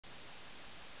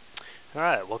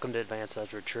Alright, welcome to Advanced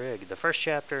Algebra Trig. The first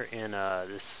chapter in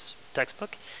this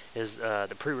textbook is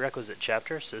the prerequisite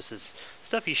chapter. So this is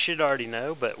stuff you should already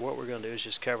know, but what we're going to do is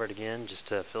just cover it again just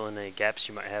to fill in any gaps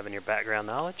you might have in your background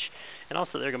knowledge. And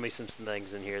also there are going to be some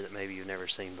things in here that maybe you've never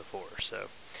seen before. So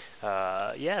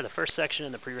yeah, the first section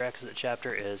in the prerequisite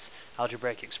chapter is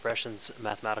algebraic expressions,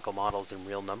 mathematical models, and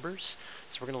real numbers.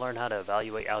 So we're going to learn how to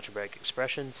evaluate algebraic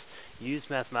expressions, use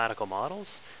mathematical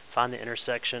models, find the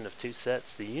intersection of two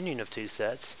sets, the union of two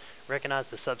sets, recognize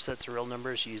the subsets of real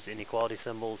numbers, use inequality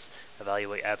symbols,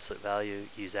 evaluate absolute value,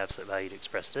 use absolute value to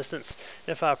express distance,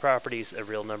 identify properties of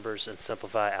real numbers, and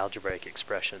simplify algebraic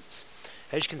expressions.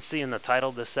 As you can see in the title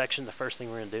of this section, the first thing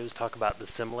we're going to do is talk about the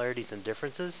similarities and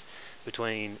differences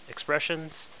between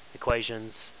expressions,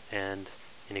 equations, and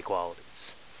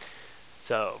inequalities.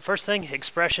 So first thing,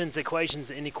 expressions,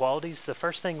 equations, inequalities. The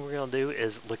first thing we're going to do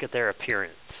is look at their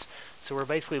appearance. So we're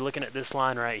basically looking at this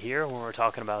line right here when we're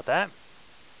talking about that.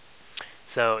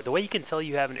 So the way you can tell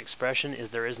you have an expression is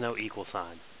there is no equal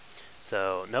sign.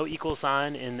 So no equal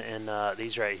sign in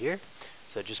these right here.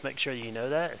 So just make sure you know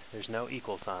that. There's no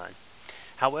equal sign.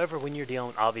 However, when you're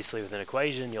dealing obviously with an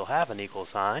equation, you'll have an equal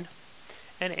sign.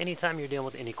 And anytime you're dealing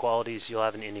with inequalities, you'll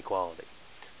have an inequality.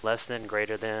 Less than,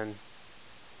 greater than,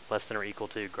 less than or equal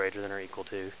to, greater than or equal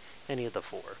to, any of the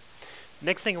four.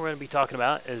 Next thing we're going to be talking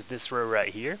about is this row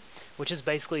right here, which is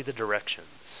basically the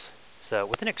directions. So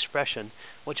with an expression,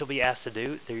 what you'll be asked to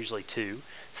do, there are usually two,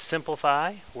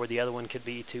 simplify, or the other one could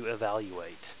be to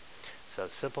evaluate. So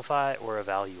simplify or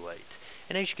evaluate.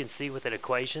 And as you can see with the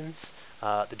equations,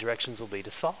 the directions will be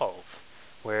to solve,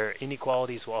 where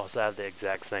inequalities will also have the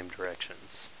exact same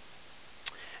directions.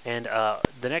 And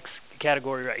the next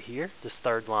category right here, this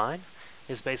third line,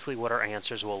 is basically what our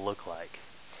answers will look like.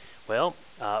 Well,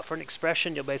 for an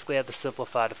expression, you'll basically have the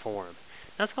simplified form.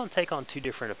 Now it's going to take on two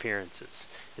different appearances.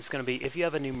 It's going to be, if you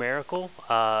have a numerical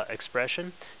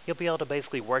expression, you'll be able to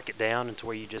basically work it down into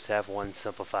where you just have one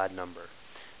simplified number.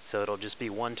 So it'll just be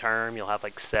one term. You'll have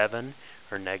like 7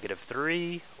 or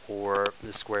 -3 or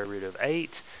the square root of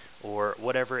 8 or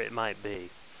whatever it might be.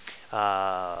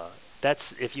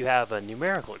 That's if you have a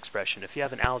numerical expression. If you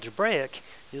have an algebraic,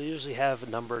 you'll usually have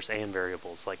numbers and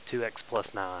variables like 2x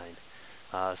plus 9.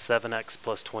 7x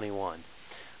plus 21.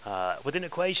 With an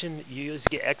equation, you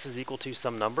usually get x is equal to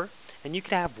some number, and you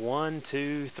can have 1,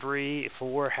 2, 3,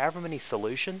 4, however many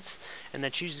solutions, and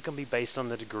that's usually going to be based on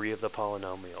the degree of the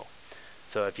polynomial.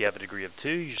 So if you have a degree of 2,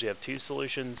 you usually have 2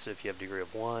 solutions. If you have a degree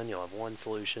of 1, you'll have 1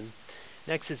 solution.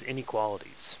 Next is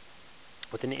inequalities.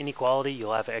 With an inequality,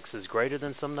 you'll have x is greater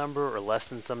than some number or less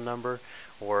than some number,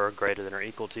 or greater than or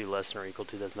equal to, less than or equal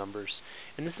to those numbers.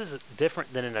 And this is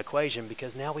different than an equation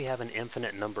because now we have an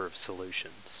infinite number of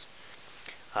solutions.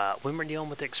 When we're dealing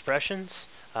with expressions,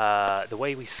 the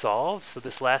way we solve, so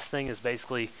this last thing is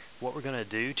basically what we're going to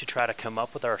do to try to come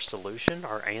up with our solution,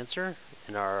 our answer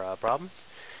in our problems.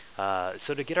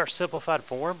 So to get our simplified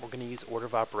form, we're going to use order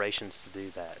of operations to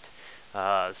do that.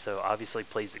 So obviously,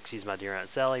 please excuse my dear Aunt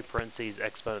Sally, parentheses,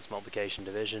 exponents, multiplication,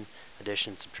 division,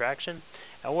 addition, subtraction.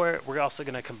 And we're also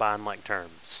going to combine like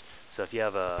terms. So if you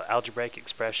have an algebraic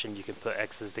expression, you can put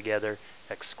x's together,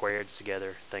 x squareds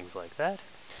together, things like that.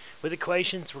 With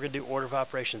equations, we're going to do order of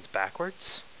operations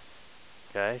backwards.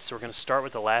 Okay, so we're going to start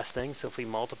with the last thing. So if we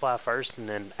multiply first and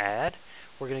then add,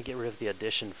 we're going to get rid of the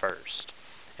addition first.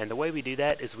 And the way we do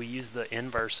that is we use the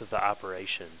inverse of the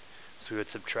operation. So we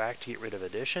would subtract to get rid of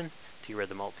addition. To get rid of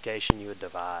the multiplication, you would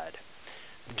divide.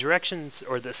 The directions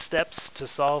or the steps to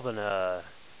solve an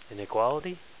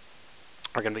inequality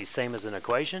are going to be the same as an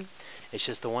equation. It's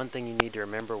just the one thing you need to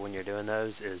remember when you're doing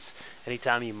those is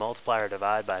anytime you multiply or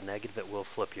divide by a negative, it will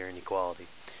flip your inequality.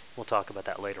 We'll talk about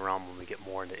that later on when we get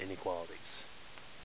more into inequalities.